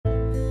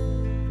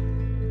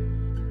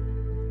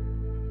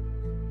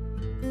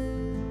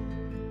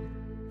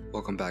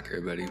Welcome back,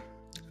 everybody.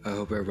 I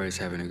hope everybody's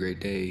having a great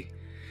day,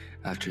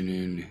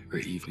 afternoon, or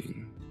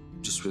evening.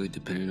 Just really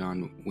depending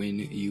on when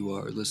you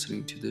are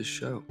listening to this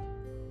show.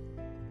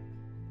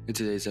 In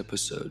today's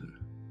episode,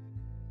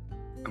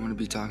 I'm going to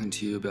be talking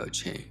to you about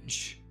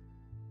change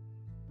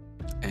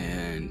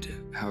and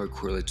how it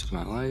correlates with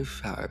my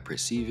life, how I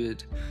perceive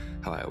it,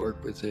 how I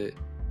work with it,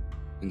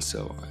 and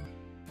so on.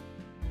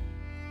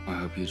 I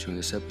hope you enjoy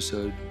this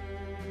episode.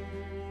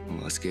 Well,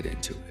 let's get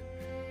into it.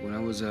 When I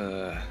was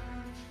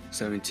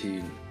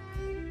 17,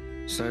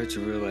 I started to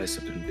realize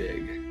something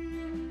big.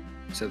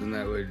 Something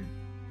that would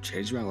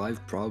change my life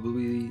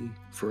probably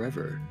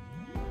forever.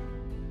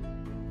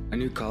 I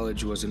knew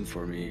college wasn't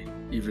for me,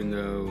 even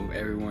though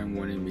everyone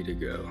wanted me to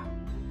go.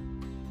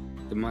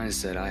 The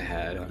mindset I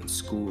had on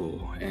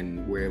school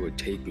and where it would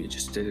take me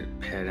just didn't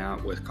pan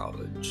out with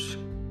college.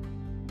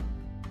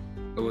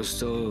 I would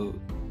still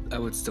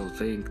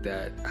think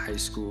that high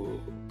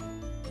school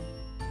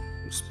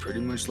was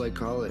pretty much like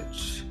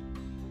college,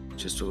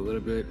 just a little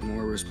bit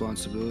more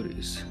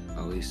responsibilities.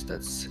 At least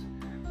that's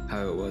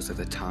how it was at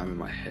the time in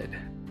my head.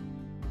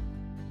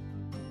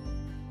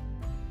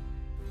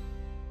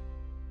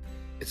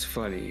 It's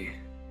funny.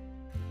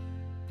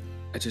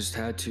 I just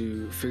had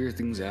to figure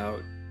things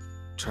out,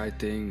 try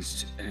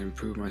things, and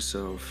improve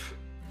myself.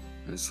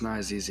 And it's not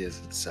as easy as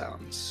it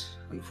sounds,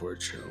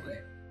 unfortunately.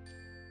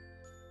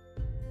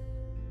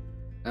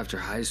 After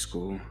high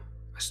school,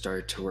 I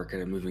started to work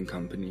at a moving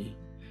company.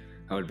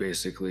 I would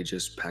basically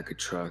just pack a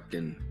truck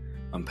and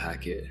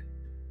unpack it.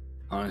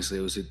 Honestly,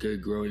 it was a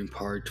good growing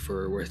part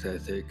for work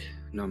ethic.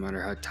 No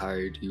matter how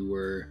tired you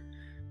were,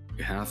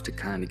 you have to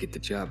kind of get the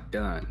job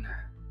done.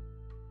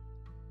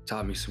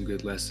 Taught me some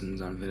good lessons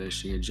on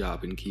finishing a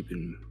job and keep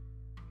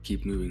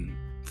moving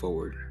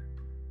forward.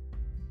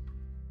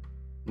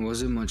 It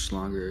wasn't much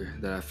longer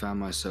that I found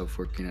myself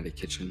working at a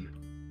kitchen,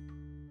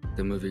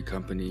 the movie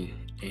company,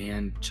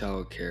 and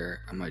childcare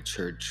at my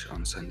church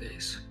on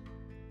Sundays.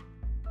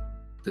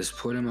 This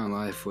point in my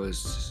life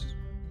was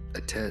a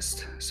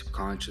test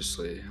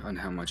subconsciously on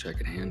how much I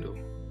could handle.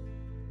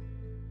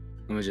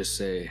 Let me just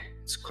say,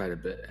 it's quite a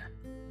bit.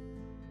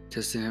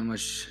 Testing how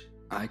much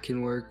I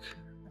can work,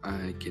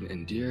 I can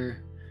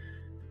endure,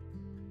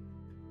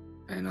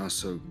 and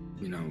also,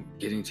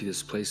 getting to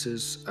these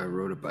places, I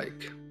rode a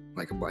bike,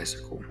 like a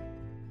bicycle.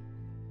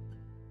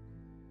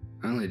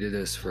 I only did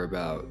this for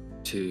about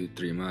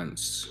 2-3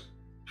 months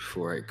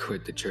before I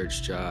quit the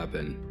church job,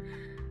 and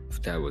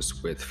that was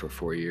for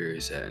 4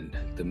 years, and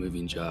the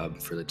moving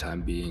job for the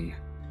time being.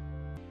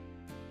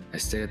 I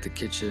stayed at the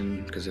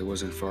kitchen because it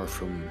wasn't far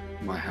from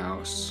my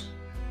house.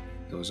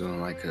 It was only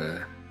like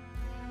a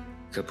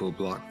couple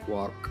block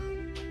walk.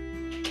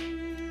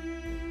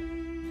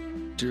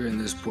 During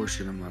this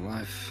portion of my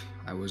life,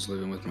 I was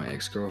living with my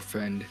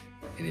ex-girlfriend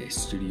in a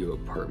studio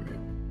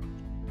apartment.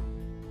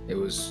 It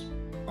was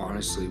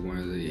honestly one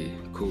of the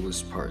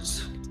coolest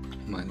parts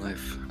of my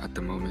life at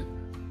the moment.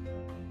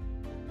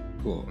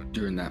 Well,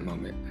 during that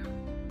moment.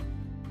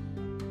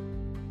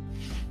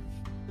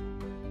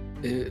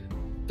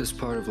 This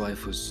part of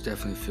life was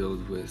definitely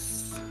filled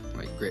with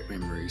great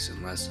memories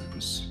and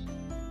lessons,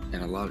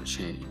 and a lot of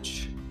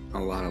change, a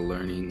lot of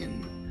learning,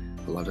 and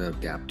a lot of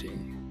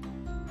adapting.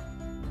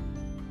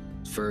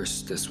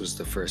 First, this was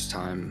the first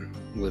time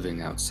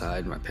living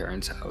outside my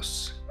parents'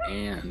 house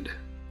and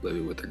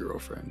living with a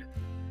girlfriend.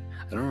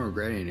 I don't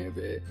regret any of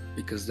it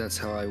because that's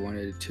how I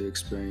wanted to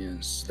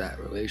experience that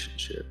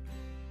relationship.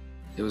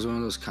 It was one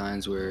of those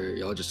kinds where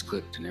y'all just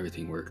clicked and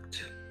everything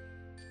worked.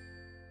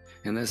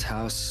 In this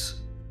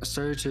house, I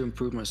started to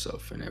improve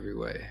myself in every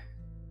way.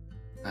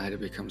 I had to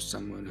become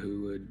someone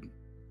who would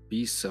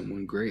be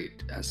someone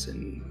great, as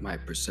in my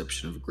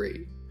perception of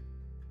great.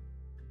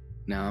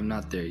 Now, I'm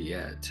not there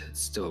yet. It's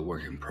still a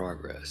work in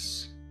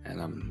progress,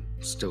 and I'm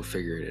still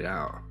figuring it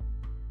out.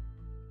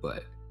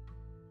 But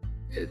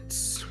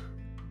it's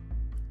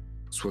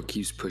what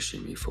keeps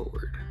pushing me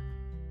forward.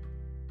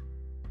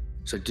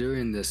 So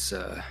during this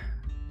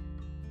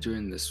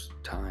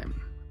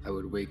time, I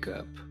would wake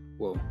up.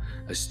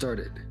 I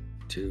started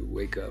to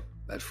wake up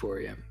at 4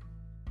 a.m.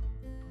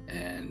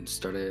 and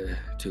started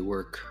to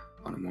work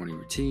on a morning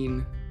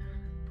routine.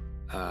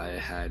 I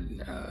had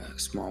a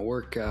small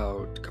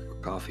workout, a cup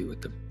of coffee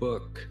with a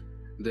book.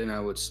 Then I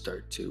would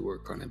start to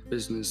work on a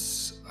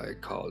business I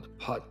called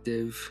Pot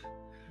Div,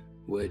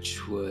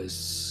 which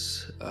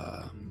was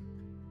a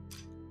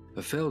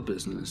failed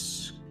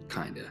business,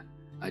 kinda.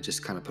 I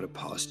just kind of put a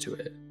pause to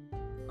it.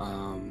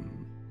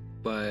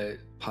 But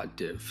Pot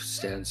Div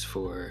stands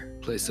for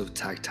Place of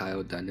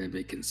Tactile,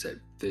 Dynamic, and Set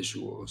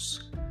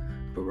Visuals.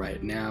 But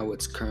right now,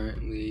 it's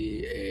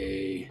currently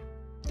a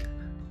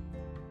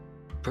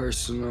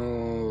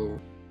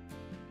personal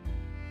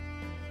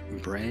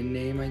brand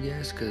name, I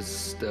guess,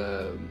 because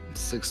the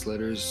 6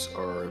 letters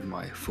are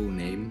my full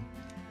name.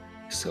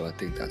 So I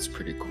think that's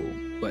pretty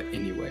cool. But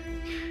anyway,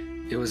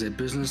 it was a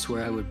business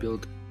where I would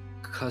build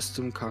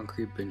custom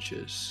concrete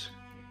benches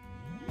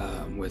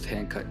with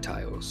hand-cut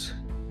tiles.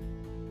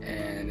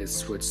 And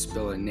it would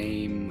spell a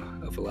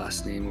name of a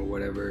last name or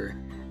whatever,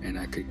 and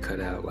I could cut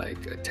out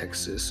like a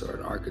Texas or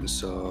an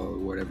Arkansas or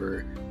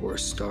whatever, or a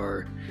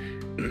star,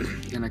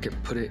 and I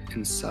could put it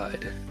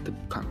inside the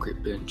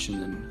concrete bench,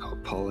 and then I'll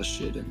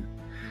polish it and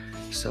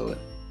sell it.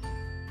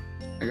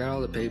 I got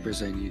all the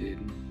papers I needed,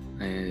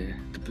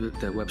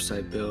 the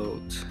website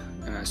built,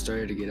 and I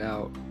started to get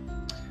out.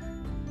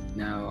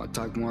 Now, I'll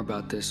talk more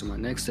about this in my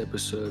next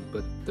episode,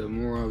 but the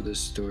moral of this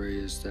story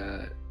is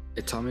that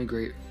it taught me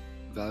great,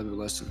 valuable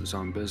lessons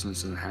on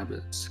business and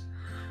habits.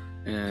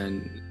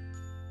 And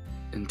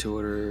in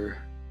order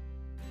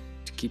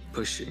to keep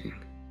pushing,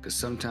 because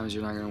sometimes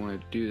you're not going to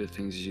want to do the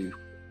things you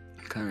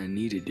kind of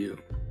need to do.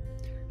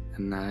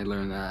 And I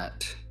learned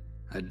that.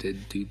 I did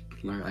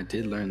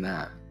learn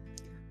that.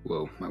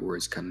 Whoa, my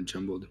words kind of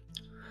jumbled.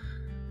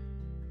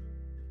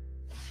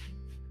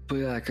 But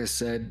yeah, like I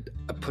said,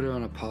 I put it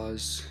on a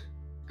pause,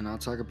 and I'll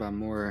talk about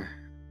more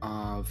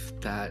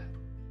of that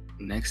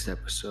next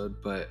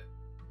episode. But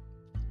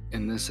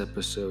in this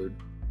episode,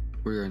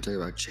 we're going to talk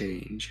about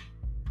change.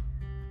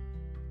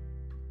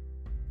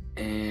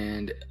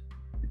 And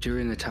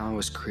during the time I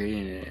was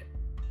creating it,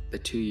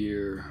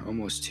 the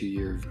almost two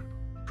year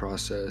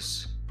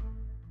process,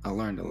 I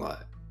learned a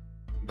lot.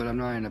 But I'm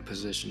not in a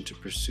position to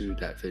pursue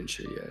that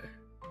venture yet.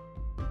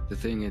 The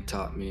thing it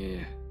taught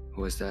me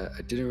was that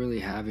I didn't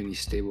really have any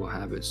stable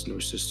habits, no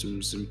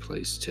systems in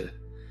place to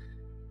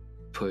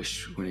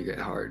push when it got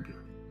hard.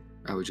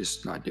 I would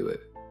just not do it.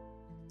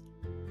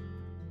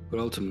 But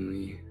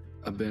ultimately,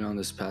 I've been on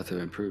this path of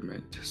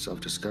improvement,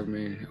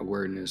 self-discovery,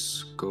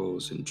 awareness,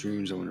 goals, and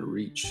dreams I want to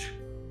reach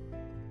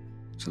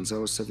since I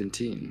was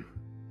 17.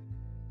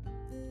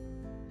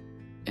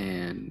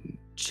 And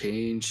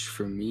change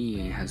for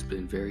me has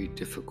been very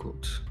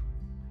difficult.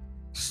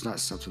 It's not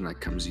something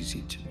that comes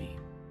easy to me.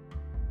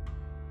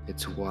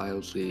 It's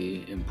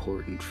wildly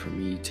important for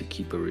me to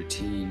keep a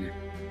routine,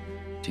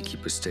 to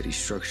keep a steady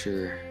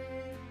structure.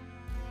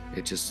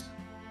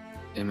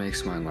 It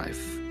makes my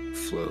life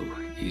flow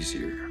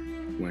easier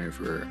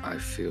whenever I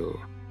feel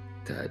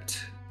that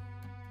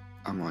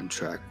I'm on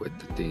track with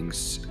the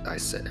things I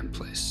set in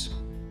place.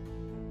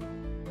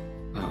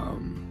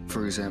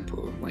 For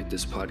example, like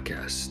this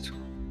podcast,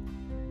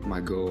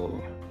 my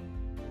goal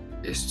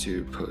is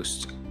to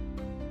post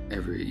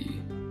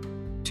every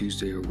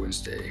Tuesday or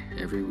Wednesday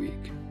every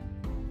week.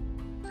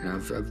 And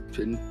I've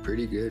been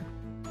pretty good.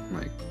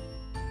 Like,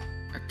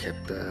 I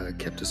kept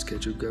the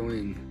schedule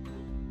going.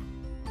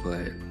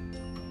 But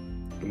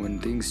when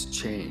things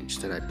change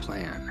that I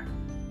plan,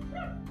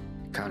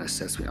 it kind of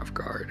sets me off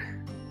guard.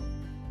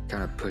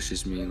 Kind of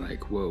pushes me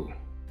like, whoa.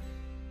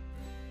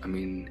 I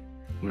mean,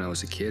 when I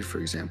was a kid, for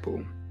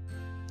example,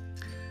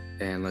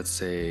 and let's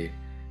say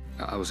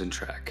I was in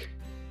track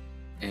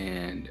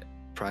and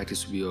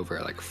practice would be over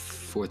at like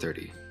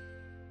 4:30.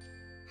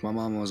 If my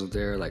mom wasn't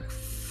there like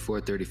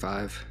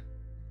 4:35,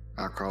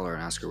 I'll call her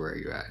and ask her, where are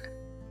you at?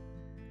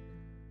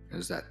 It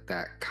was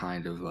that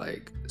kind of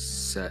like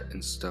set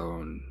in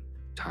stone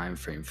time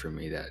frame for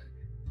me that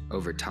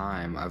over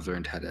time I've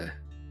learned how to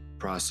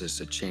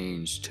process a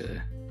change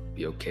to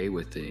be okay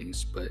with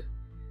things, but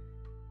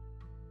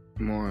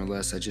more or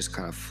less I just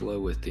kind of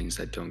flow with things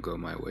that don't go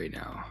my way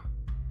now,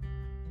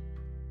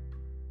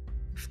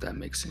 if that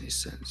makes any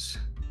sense.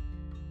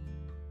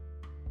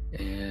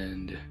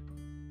 And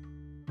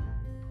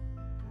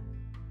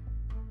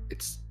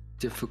it's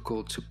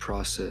difficult to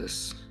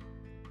process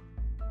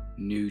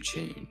new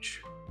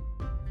change.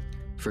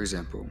 For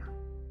example,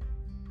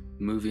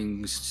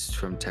 moving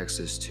from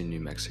Texas to New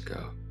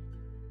Mexico.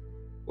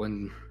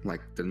 When,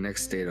 like, the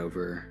next state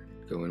over,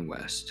 going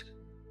west.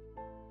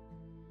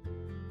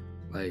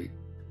 Like,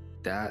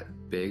 that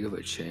big of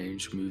a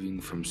change, moving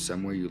from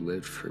somewhere you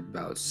lived for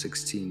about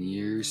 16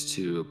 years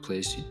to a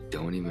place you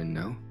don't even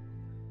know.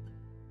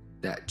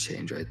 That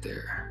change right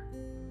there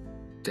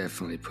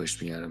definitely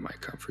pushed me out of my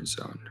comfort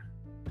zone.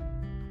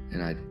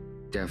 And I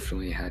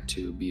definitely had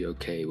to be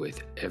okay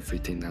with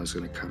everything that was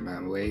going to come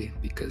my way,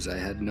 because I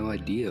had no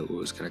idea what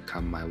was going to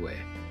come my way.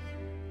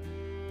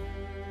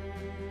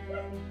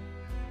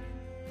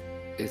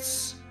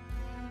 It's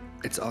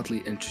oddly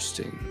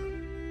interesting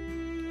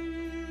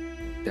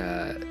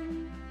that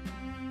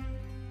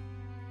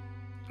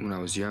when I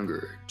was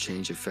younger,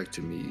 change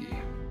affected me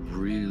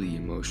really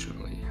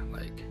emotionally.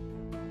 Like,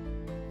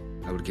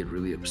 I would get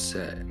really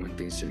upset when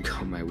things didn't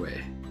go my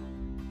way.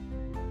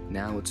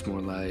 Now it's more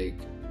like,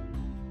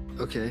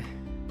 okay,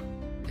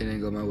 it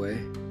didn't go my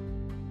way.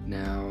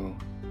 Now,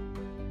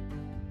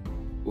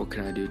 what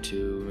can I do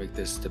to make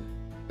this the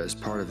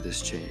best part of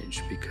this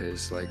change?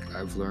 Because, like,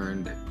 I've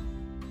learned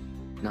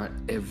not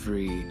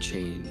every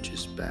change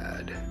is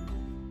bad.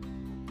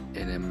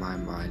 And in my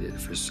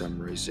mind, for some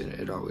reason,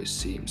 it always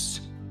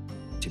seems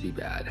to be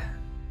bad.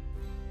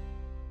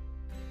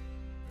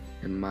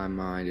 In my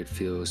mind, it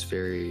feels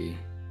very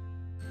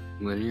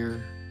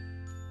linear.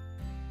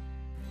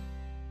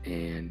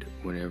 And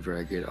whenever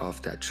I get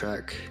off that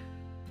track,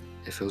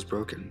 it feels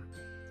broken.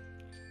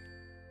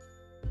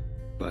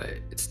 But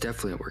it's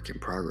definitely a work in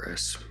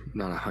progress,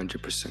 not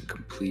 100%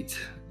 complete.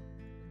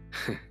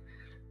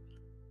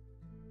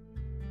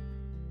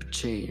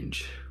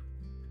 Change.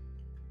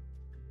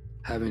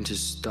 having to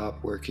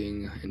stop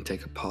working and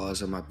take a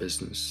pause on my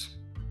business.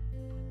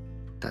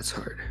 That's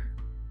hard.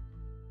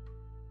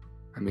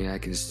 I mean, I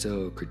can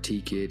still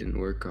critique it and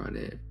work on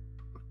it,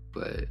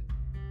 but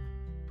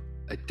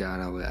I doubt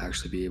I would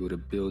actually be able to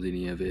build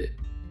any of it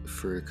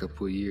for a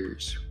couple of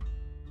years.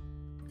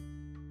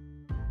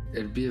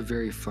 It'd be a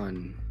very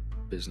fun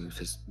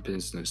business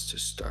to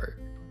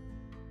start,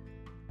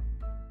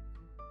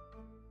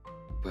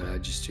 but I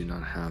just do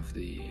not have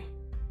the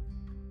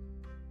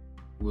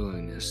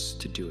willingness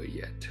to do it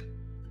yet.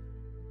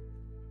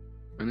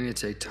 I'm gonna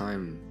take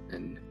time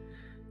and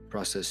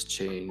process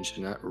change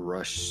and not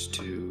rush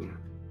to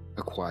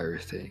acquire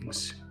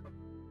things.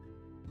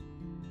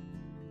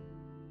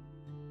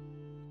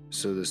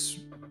 So this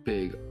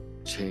big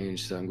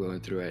change that I'm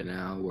going through right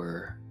now,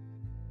 where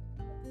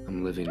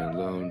I'm living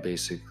alone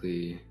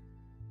basically,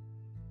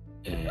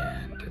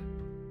 and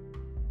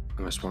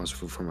I'm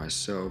responsible for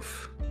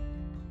myself,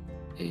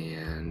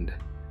 and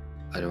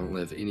I don't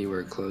live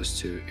anywhere close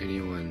to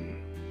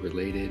anyone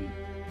related,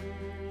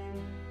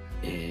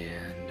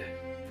 and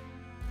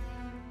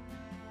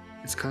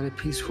it's kind of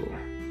peaceful.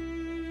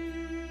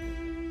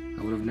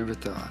 I would have never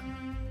thought.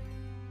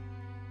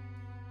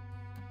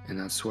 And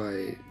that's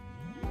why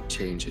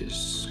change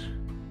is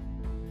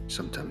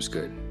sometimes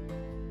good.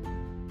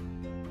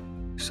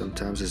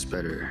 Sometimes it's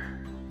better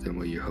than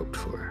what you hoped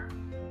for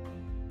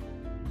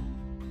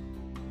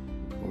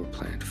or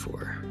planned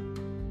for.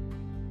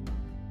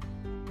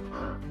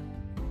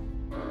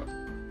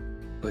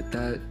 But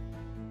I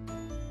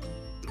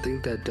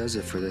think that does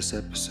it for this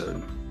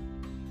episode.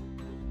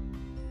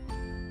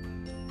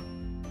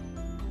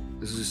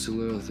 This is just a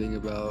little thing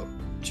about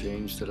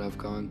change that I've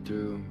gone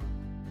through.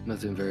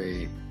 Nothing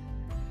very,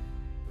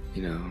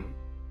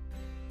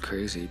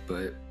 crazy,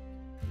 but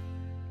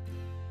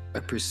I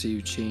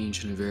perceive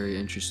change in a very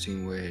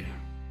interesting way.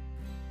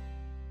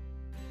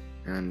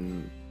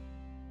 And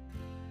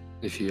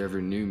if you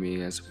ever knew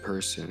me as a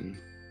person,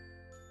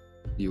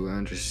 you will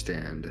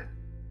understand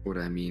what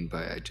I mean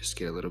by I just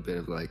get a little bit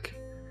of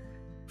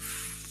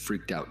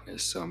freaked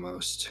outness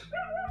almost.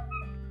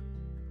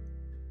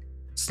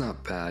 It's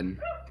not bad,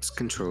 it's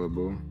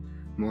controllable.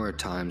 More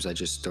times I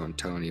just don't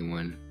tell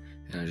anyone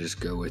and I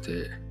just go with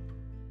it.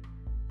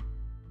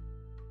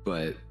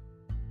 But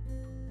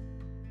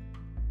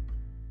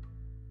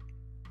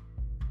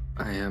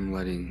I'm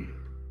letting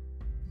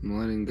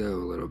go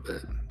a little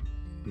bit.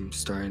 I'm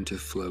starting to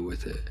flow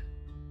with it.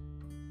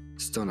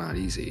 It's still not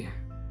easy,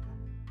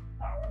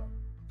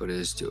 but it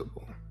is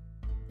doable.